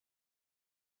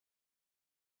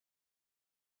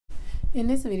In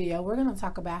this video, we're going to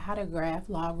talk about how to graph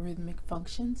logarithmic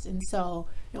functions. And so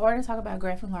in order to talk about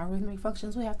graphing logarithmic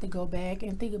functions, we have to go back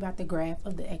and think about the graph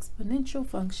of the exponential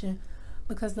function,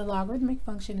 because the logarithmic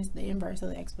function is the inverse of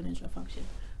the exponential function.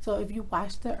 So if you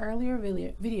watched the earlier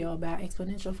video about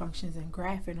exponential functions and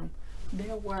graphing them,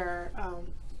 there were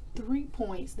 3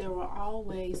 points that were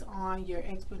always on your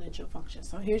exponential function.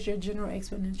 So here's your general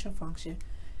exponential function,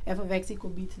 f of x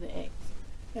equal b to the x.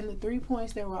 And the 3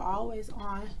 points that were always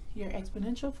on your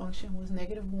exponential function was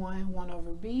 -1, 1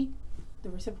 over b, the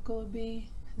reciprocal of b,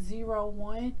 0,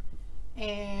 1,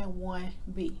 and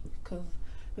 1b.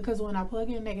 Because when I plug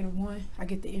in -1, I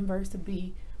get the inverse of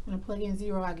b. When I plug in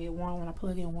 0, I get 1. When I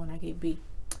plug in 1, I get b.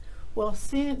 Well,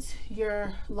 since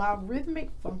your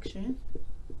logarithmic function,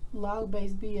 log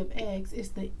base b of x, is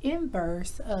the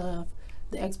inverse of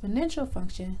the exponential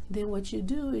function, then what you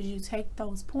do is you take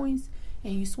those points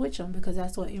and you switch them, because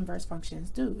that's what inverse functions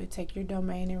do. It takes your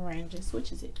domain and range and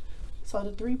switches it. So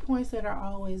the 3 points that are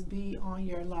always b on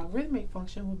your logarithmic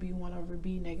function will be 1 over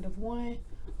b, -1,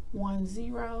 1,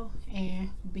 0, and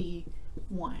b,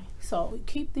 1. So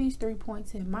keep these 3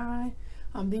 points in mind.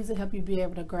 These will help you be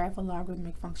able to graph a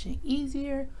logarithmic function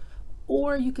easier,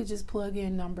 or you could just plug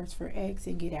in numbers for x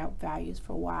and get out values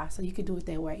for y. So you could do it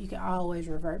that way. You can always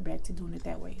revert back to doing it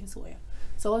that way as well.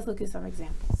 So let's look at some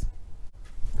examples.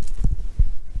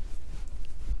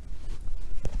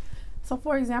 So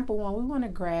for example, when we want to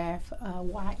graph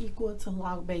y equal to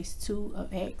log base 2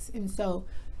 of x, and so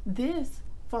this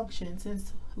function,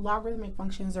 since logarithmic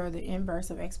functions are the inverse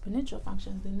of exponential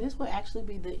functions, then this will actually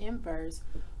be the inverse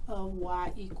of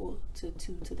y equal to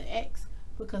 2 to the x,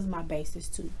 because my base is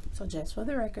 2. So just for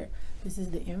the record, this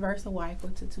is the inverse of y equal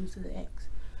to 2 to the x.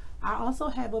 I also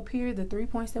have up here the 3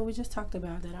 points that we just talked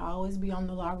about that I'll always be on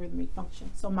the logarithmic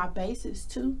function. So my base is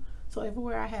 2. So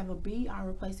everywhere I have a b, I'll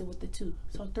replace it with the 2.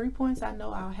 So 3 points I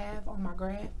know I'll have on my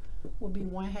graph will be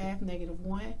 1/2,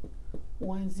 -1,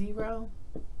 1, 0,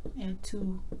 and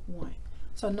 2, 1.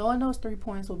 So knowing those 3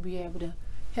 points will be able to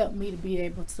help me to be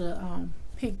able to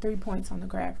pick 3 points on the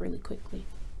graph really quickly.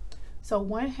 So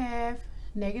 1/2,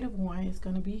 -1 is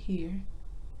going to be here,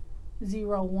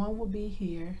 0, 1 will be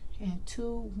here, and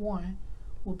 2, 1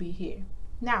 will be here.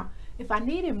 Now, if I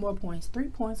needed more points, 3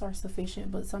 points are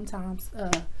sufficient, but sometimes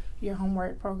your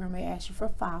homework program may ask you for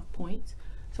 5 points.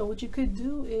 So what you could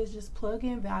do is just plug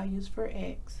in values for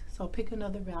x. So pick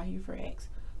another value for x,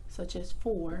 such as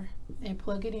 4, and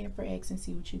plug it in for x and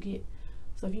see what you get.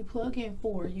 So if you plug in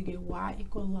 4, you get y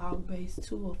equal log base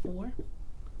 2 of 4.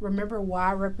 Remember,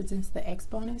 y represents the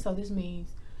exponent, so this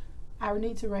means I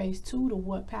need to raise 2 to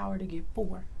what power to get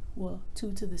 4? Well,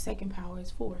 2 to the second power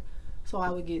is 4, so I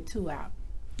would get 2 out.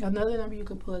 Another number you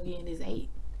could plug in is 8.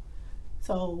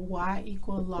 So y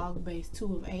equal log base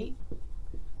 2 of 8.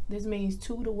 This means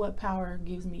 2 to what power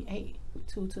gives me 8?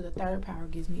 2 to the third power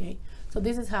gives me 8. So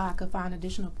this is how I could find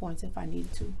additional points if I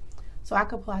needed to. So I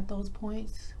could plot those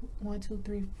points, 1, 2,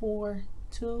 3, 4,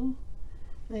 2,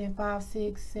 and then 5,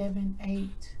 6, 7,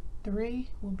 8, 3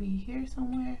 will be here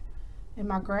somewhere. And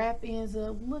my graph ends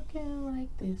up looking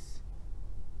like this.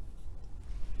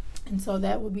 And so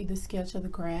that would be the sketch of the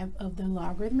graph of the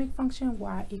logarithmic function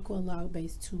y equal log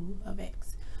base 2 of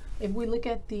x. If we look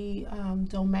at the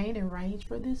domain and range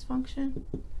for this function,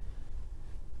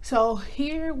 so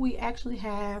here we actually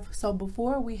have, so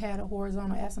before we had a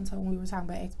horizontal asymptote when we were talking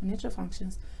about exponential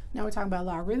functions. Now we're talking about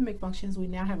logarithmic functions. We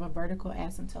now have a vertical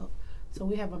asymptote. So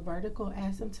we have a vertical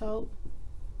asymptote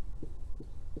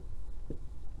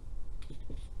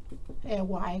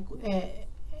at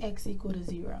x equal to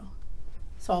 0.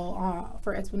 So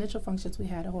for exponential functions, we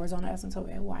had a horizontal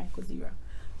asymptote at y equals 0.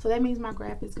 So that means my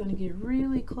graph is going to get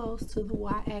really close to the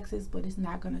y-axis, but it's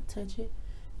not going to touch it.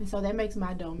 And so that makes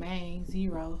my domain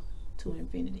 0 to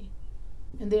infinity.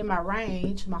 And then my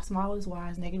range, my smallest y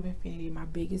is -infinity. My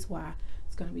biggest y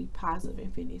is going to be positive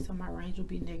infinity. So my range will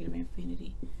be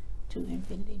 -infinity to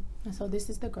infinity. And so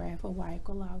this is the graph of y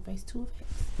equal log base 2 of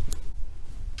x.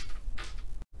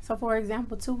 So for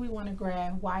example 2, we want to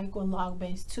graph y equal log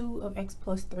base 2 of x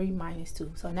plus 3 minus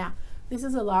 2. So now this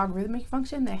is a logarithmic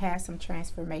function that has some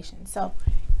transformations. So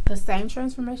the same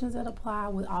transformations that apply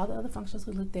with all the other functions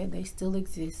we looked at, they still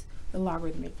exist, the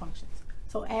logarithmic functions.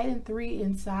 So adding 3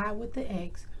 inside with the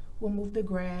x will move the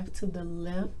graph to the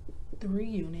left 3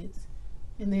 units,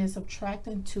 and then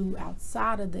subtracting 2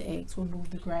 outside of the x will move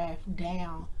the graph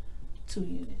down 2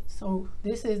 units. So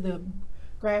this is the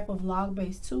graph of log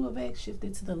base 2 of x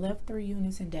shifted to the left 3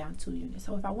 units and down 2 units.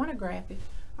 So if I want to graph it,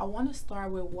 I want to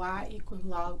start with y equals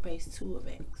log base 2 of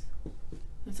x.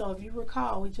 And so if you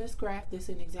recall, we just graphed this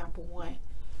in example 1.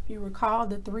 If you recall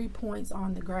the 3 points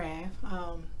on the graph,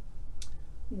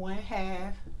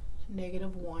 1/2,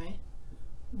 -1,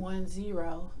 1,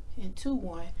 0, and 2,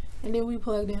 1. And then we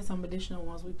plugged in some additional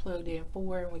ones. We plugged in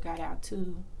 4 and we got out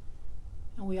 2.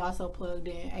 And we also plugged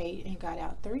in 8 and got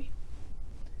out 3.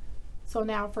 So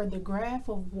now for the graph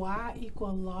of y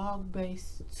equal log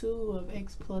base 2 of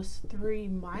x plus 3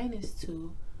 minus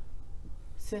 2,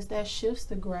 since that shifts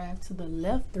the graph to the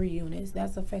left 3 units,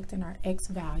 that's affecting our x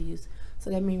values. So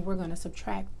that means we're going to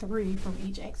subtract 3 from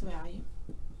each x value.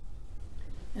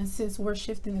 And since we're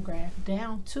shifting the graph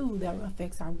down 2, that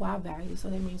affects our y value. So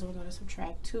that means we're going to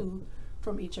subtract 2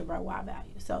 from each of our y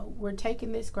values. So we're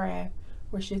taking this graph,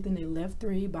 we're shifting it left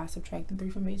 3 by subtracting 3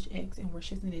 from each x, and we're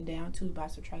shifting it down 2 by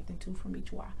subtracting 2 from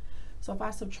each y. So if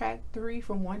I subtract 3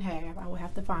 from 1/2, I will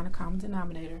have to find a common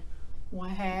denominator.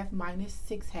 1/2 minus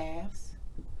 6/2,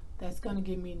 that's going to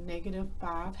give me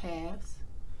 -5/2.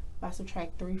 If I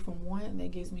subtract 3 from 1,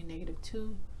 that gives me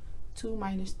 -2. 2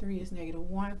 minus 3 is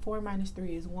 -1, 4 minus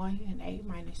 3 is 1, and 8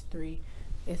 minus 3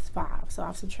 is 5. So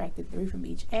I've subtracted 3 from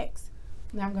each x.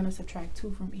 Now I'm going to subtract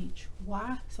 2 from each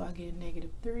y. So I get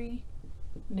 -3,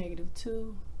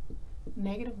 -2,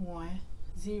 -1,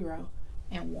 0,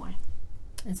 and 1.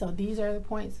 And so these are the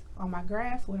points on my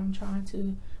graph, what I'm trying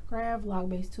to graph, log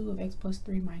base 2 of x plus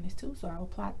 3 minus 2. So I will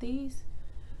plot these.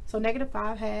 So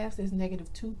 -5/2 is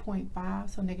 -2.5.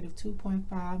 So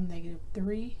 -2.5,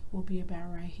 -3 will be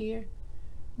about right here.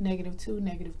 -2,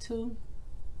 -2,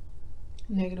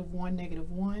 -1,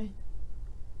 -1,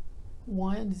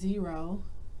 1, 0,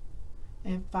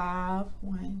 and 5,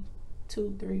 1,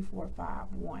 2, 3, 4,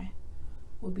 5, 1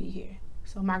 will be here.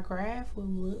 So my graph will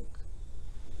look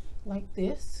like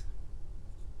this.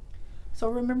 So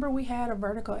remember we had a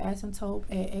vertical asymptote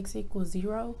at x equals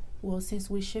 0. Well, since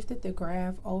we shifted the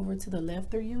graph over to the left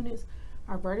 3 units,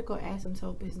 our vertical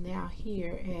asymptote is now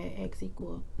here at x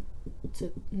equal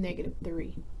to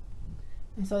 -3.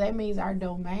 And so that means our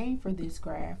domain for this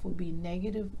graph will be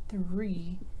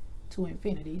 -3 to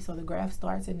infinity. So the graph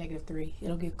starts at -3.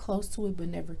 It'll get close to it but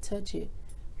never touch it.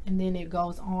 And then it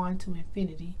goes on to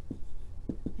infinity.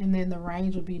 And then the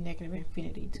range will be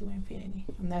 -infinity to infinity.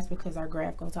 And that's because our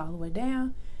graph goes all the way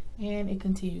down and it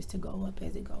continues to go up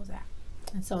as it goes out.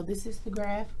 And so this is the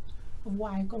graph of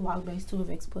y equal log base 2 of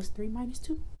x plus 3 minus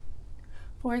 2.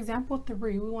 For example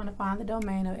 3, we want to find the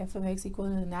domain of f of x equal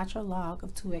to the natural log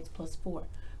of 2x plus 4.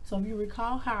 So if you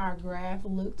recall how our graph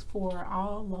looked for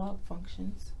all log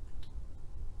functions,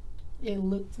 it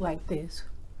looked like this.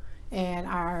 And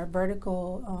our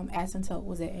vertical asymptote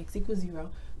was at x equals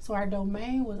 0. So our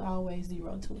domain was always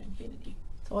 0 to infinity.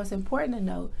 So it's important to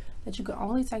note that you can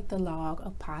only take the log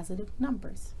of positive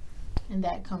numbers. And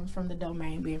that comes from the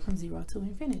domain being from 0 to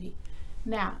infinity.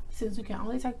 Now, since we can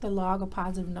only take the log of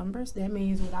positive numbers, that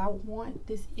means what I want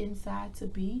this inside to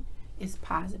be is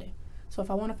positive. So if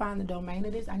I want to find the domain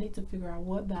of this, I need to figure out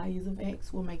what values of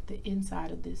x will make the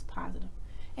inside of this positive.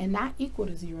 And not equal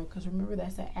to 0, because remember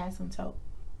that's an asymptote.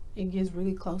 It gets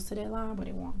really close to that line, but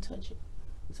it won't touch it.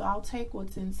 So I'll take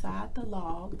what's inside the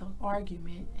log, the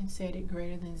argument, and set it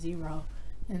greater than 0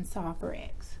 and solve for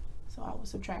x. So I will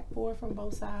subtract 4 from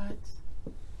both sides,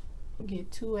 get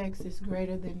 2x is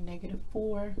greater than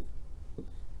 -4,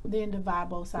 then divide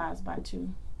both sides by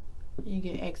 2. You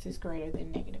get x is greater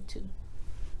than -2.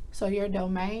 So your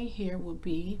domain here would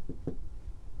be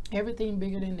everything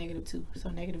bigger than -2. So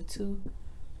 -2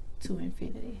 to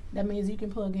infinity. That means you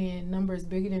can plug in numbers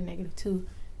bigger than -2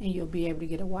 and you'll be able to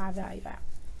get a y value out.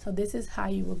 So this is how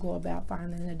you will go about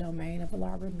finding the domain of a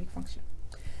logarithmic function.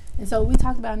 And so we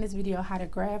talked about in this video how to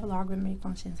graph logarithmic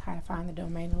functions, how to find the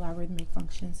domain of logarithmic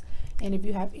functions. And if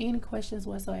you have any questions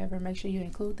whatsoever, make sure you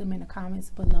include them in the comments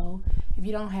below. If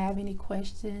you don't have any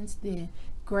questions, then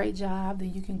great job.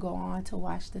 Then you can go on to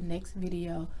watch the next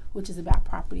video, which is about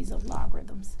properties of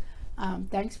logarithms.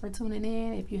 Thanks for tuning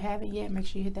in. If you haven't yet, make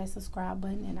sure you hit that subscribe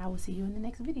button, and I will see you in the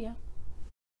next video.